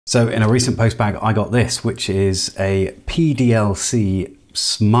So in a recent post bag, I got this, which is a PDLC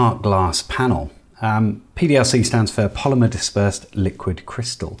Smart Glass panel. PDLC stands for Polymer Dispersed Liquid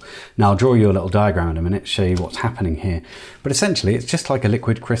Crystal. Now I'll draw you a little diagram in a minute, show you what's happening here. But essentially it's just like a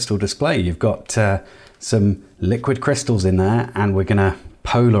liquid crystal display. You've got some liquid crystals in there, and we're gonna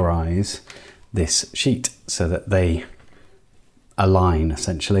polarize this sheet so that they align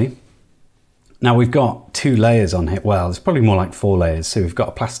essentially. Now we've got 2 layers on here. Well, it's probably more like 4 layers. So we've got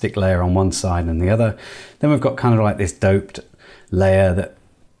a plastic layer on one side and the other. Then we've got kind of like this doped layer that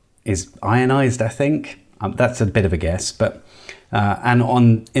is ionized, I think. That's a bit of a guess, but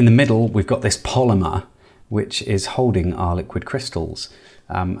and in the middle we've got this polymer which is holding our liquid crystals.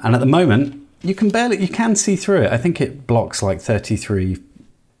 And at the moment you can see through it. I think it blocks like 33%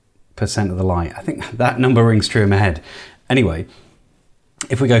 of the light. I think that number rings true in my head. Anyway,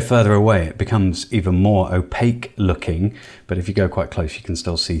 if we go further away, it becomes even more opaque looking, but if you go quite close, you can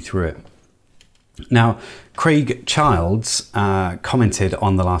still see through it. Now, Craig Childs commented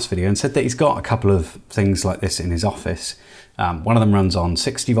on the last video and said that he's got a couple of things like this in his office. One of them runs on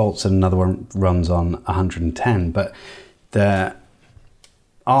 60 volts and another one runs on 110, but there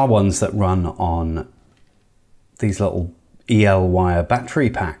are ones that run on these little EL wire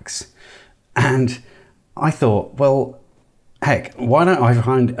battery packs. And I thought, well, heck, why don't I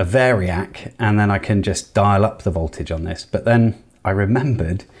find a variac and then I can just dial up the voltage on this? But then I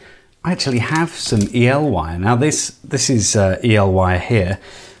remembered I actually have some EL wire. Now this is EL wire here.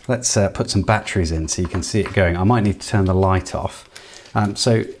 Let's put some batteries in so you can see it going. I might need to turn the light off.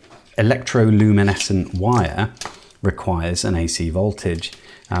 So electroluminescent wire requires an AC voltage.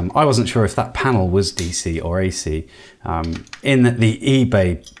 I wasn't sure if that panel was DC or AC. In the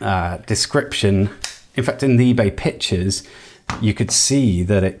eBay description, in fact in the eBay pictures, you could see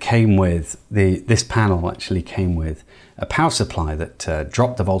that it came with, this panel actually came with a power supply that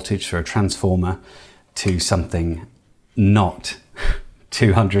dropped the voltage for a transformer to something not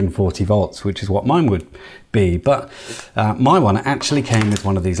 240 volts, which is what mine would be. But my one actually came with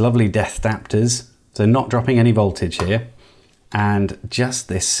one of these lovely depth adapters, so not dropping any voltage here, and just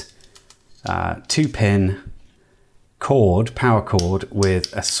this 2-pin cord, power cord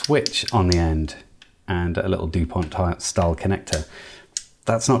with a switch on the end and a little DuPont style connector.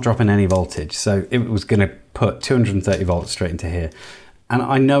 That's not dropping any voltage. So it was going to put 230 volts straight into here. And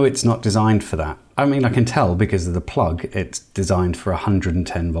I know it's not designed for that. I mean, I can tell because of the plug, it's designed for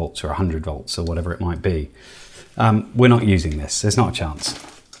 110 volts or 100 volts or whatever it might be. We're not using this, there's not a chance.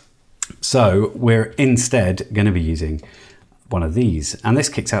 So we're instead going to be using one of these. And this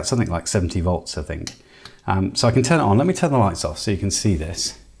kicks out something like 70 volts, I think. So I can turn it on. Let me turn the lights off so you can see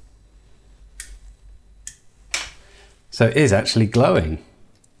this. So it is actually glowing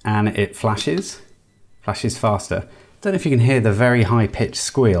and it flashes faster. Don't know if you can hear the very high pitched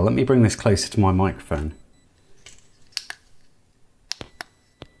squeal. Let me bring this closer to my microphone.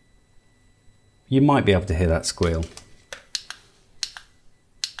 You might be able to hear that squeal.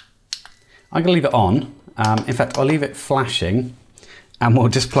 I'm gonna leave it on. In fact, I'll leave it flashing and we'll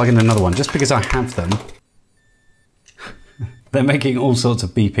just plug in another one just because I have them. They're making all sorts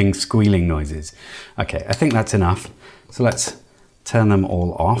of beeping, squealing noises. Okay, I think that's enough. So let's turn them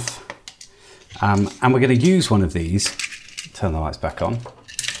all off. And we're going to use one of these, turn the lights back on.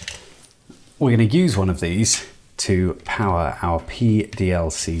 We're going to use one of these to power our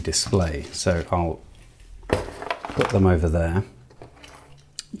PDLC display. So I'll put them over there.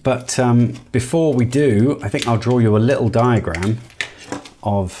 But before we do, I think I'll draw you a little diagram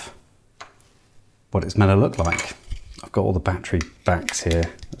of what it's meant to look like. I've got all the battery backs here.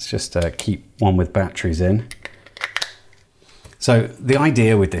 Let's just keep one with batteries in. So the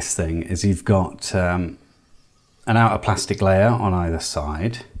idea with this thing is you've got an outer plastic layer on either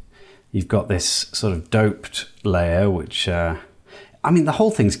side. You've got this sort of doped layer, which, I mean, the whole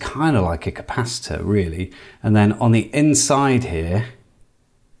thing's kind of like a capacitor, really. And then on the inside here,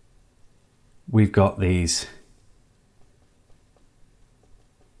 we've got these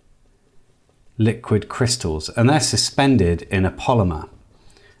liquid crystals, and they're suspended in a polymer.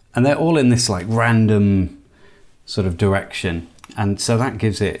 And they're all in this like random sort of direction. And so that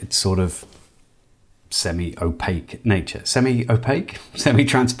gives it its sort of semi-opaque nature. Semi-opaque?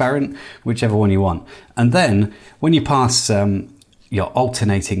 Semi-transparent? Whichever one you want. And then when you pass your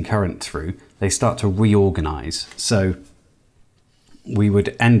alternating current through, they start to reorganize. So we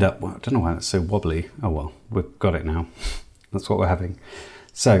would end up, well, I don't know why that's so wobbly. Oh well, we've got it now. That's what we're having.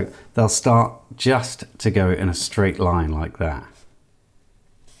 So they'll start just to go in a straight line like that.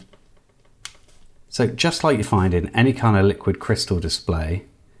 So just like you find in any kind of liquid crystal display,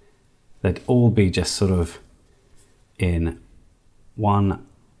 they'd all be just sort of in one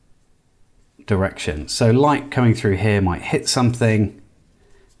direction. So light coming through here might hit something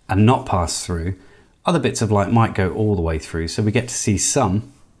and not pass through. Other bits of light might go all the way through, so we get to see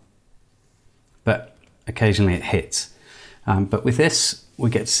some, but occasionally it hits. But with this, we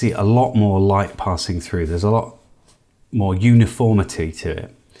get to see a lot more light passing through. There's a lot more uniformity to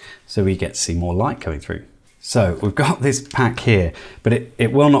it, so we get to see more light coming through. So we've got this pack here, but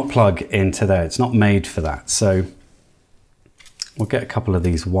it will not plug into there. It's not made for that. So we'll get a couple of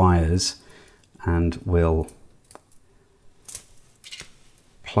these wires and we'll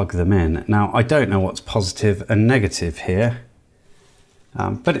plug them in. Now, I don't know what's positive and negative here,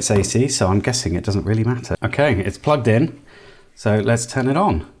 but it's AC, so I'm guessing it doesn't really matter. Okay, it's plugged in, so let's turn it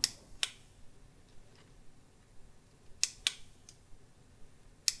on.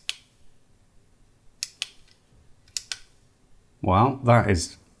 Well, that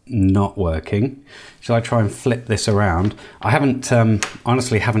is not working. Shall I try and flip this around? I haven't,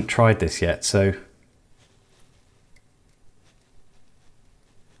 honestly haven't tried this yet, so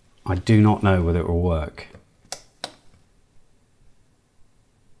I do not know whether it will work.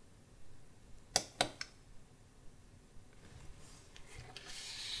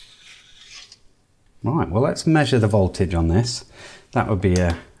 Right, well, let's measure the voltage on this. That would be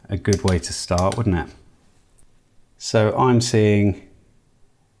a good way to start, wouldn't it? So I'm seeing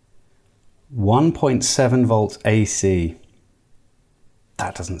 1.7 volts AC.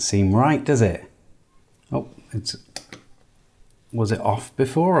 That doesn't seem right, does it? Oh, was it off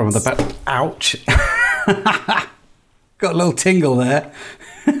before or the ouch. Got a little tingle there.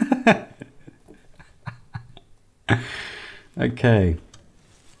 Okay.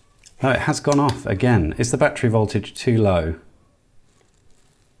 Oh, it has gone off again. Is the battery voltage too low?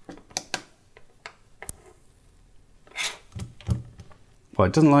 Well,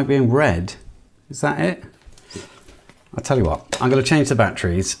 it doesn't like being red. Is that it? I'll tell you what, I'm going to change the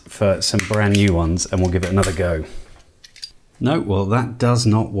batteries for some brand new ones and we'll give it another go. No, well, that does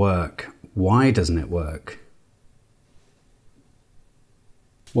not work. Why doesn't it work?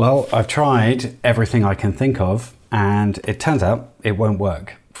 Well, I've tried everything I can think of and it turns out it won't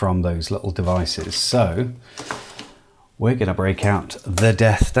work from those little devices. So we're going to break out the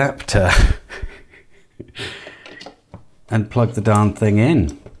death adapter and plug the darn thing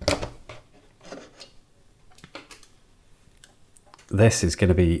in. This is going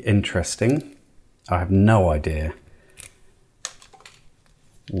to be interesting. I have no idea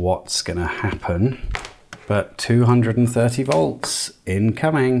what's going to happen, but 230 volts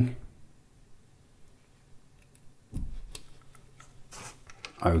incoming.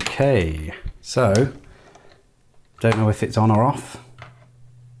 Okay, so don't know if it's on or off.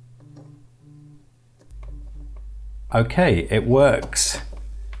 Okay, it works.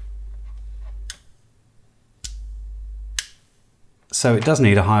 So it does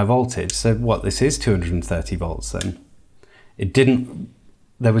need a higher voltage. So what, this is 230 volts then? It didn't,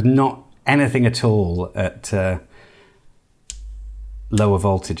 there was not anything at all at lower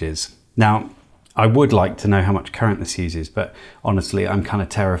voltages. Now, I would like to know how much current this uses, but honestly, I'm kind of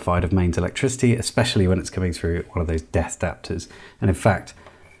terrified of mains electricity, especially when it's coming through one of those death adapters. And in fact,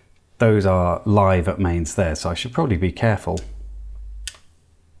 those are live at mains there, so I should probably be careful.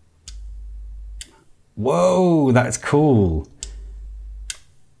 Whoa, that's cool.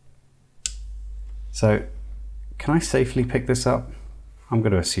 So, can I safely pick this up? I'm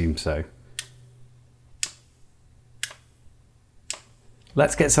going to assume so.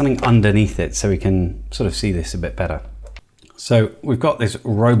 Let's get something underneath it so we can sort of see this a bit better. So we've got this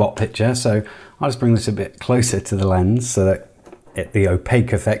robot picture, so I'll just bring this a bit closer to the lens so that the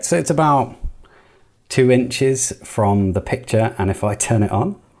opaque effect. So it's about 2 inches from the picture, and if I turn it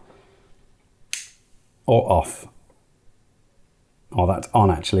on or off, oh, that's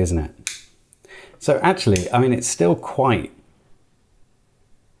on actually, isn't it? So actually, I mean, it's still quite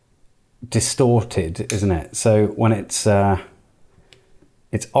distorted, isn't it? So when it's off,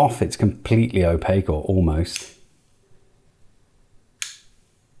 it's completely opaque, or almost.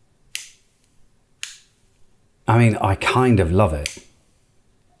 I mean, I kind of love it.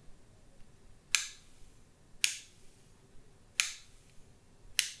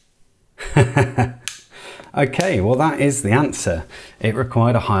 Okay, well, that is the answer. It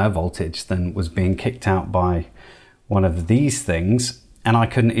required a higher voltage than was being kicked out by one of these things, and I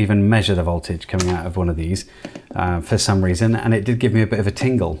couldn't even measure the voltage coming out of one of these for some reason, and it did give me a bit of a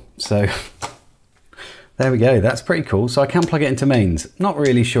tingle. So there we go, that's pretty cool. So I can plug it into mains. Not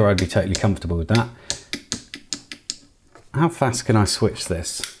really sure I'd be totally comfortable with that. How fast can I switch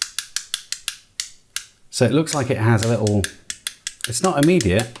this? So it looks like it has a little, it's not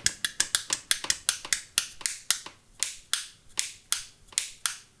immediate.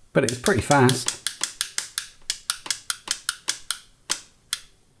 but it's pretty fast.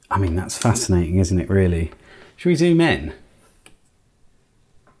 I mean, that's fascinating, isn't it, really? Should we zoom in?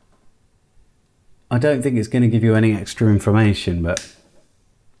 I don't think it's going to give you any extra information, but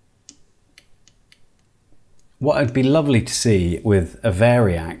what would be lovely to see with a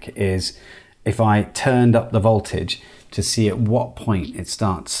variac is if I turned up the voltage to see at what point it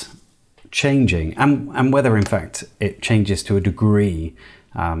starts changing and whether in fact it changes to a degree,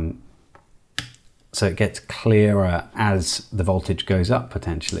 so it gets clearer as the voltage goes up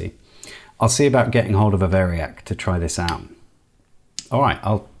potentially. I'll see about getting hold of a variac to try this out. All right,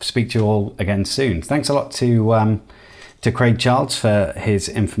 I'll speak to you all again soon. Thanks a lot to Craig Childs for his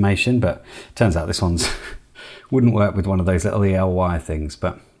information, but turns out this one's wouldn't work with one of those little EL wire things.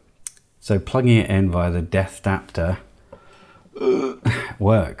 But so plugging it in via the depth adapter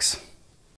works.